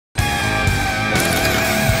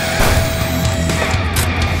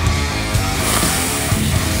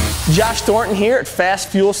Josh Thornton here at FASS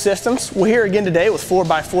Fuel Systems. We're here again today with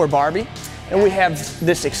 4x4 Barbie, and we have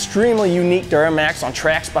this extremely unique Duramax on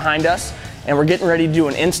tracks behind us, and we're getting ready to do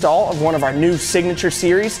an install of one of our new Signature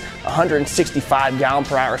Series 165 gallon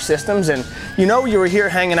per hour systems. And you know, you were here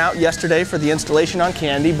hanging out yesterday for the installation on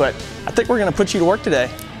Candy, but I think we're going to put you to work today.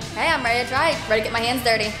 Hey, I'm ready to try. Ready to get my hands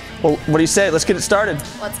dirty. Well, what do you say? Let's get it started.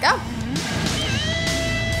 Let's go.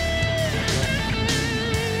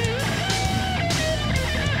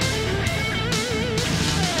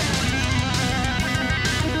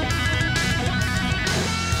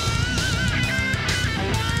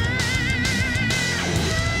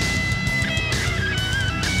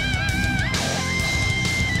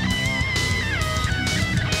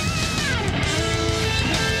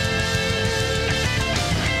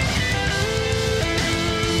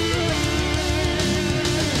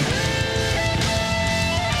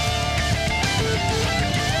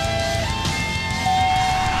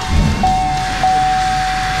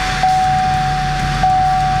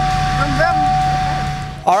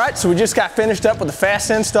 All right, so we just got finished up with the FASS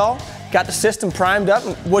install, got the system primed up,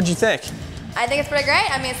 and what'd you think? I think it's pretty great.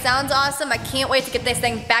 I mean, it sounds awesome. I can't wait to get this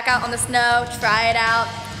thing back out on the snow, try it out.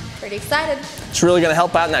 Pretty excited. It's really gonna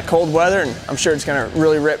help out in that cold weather, and I'm sure it's gonna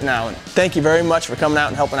really rip now. And thank you very much for coming out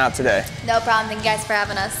and helping out today. No problem. Thank you guys for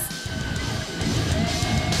having us.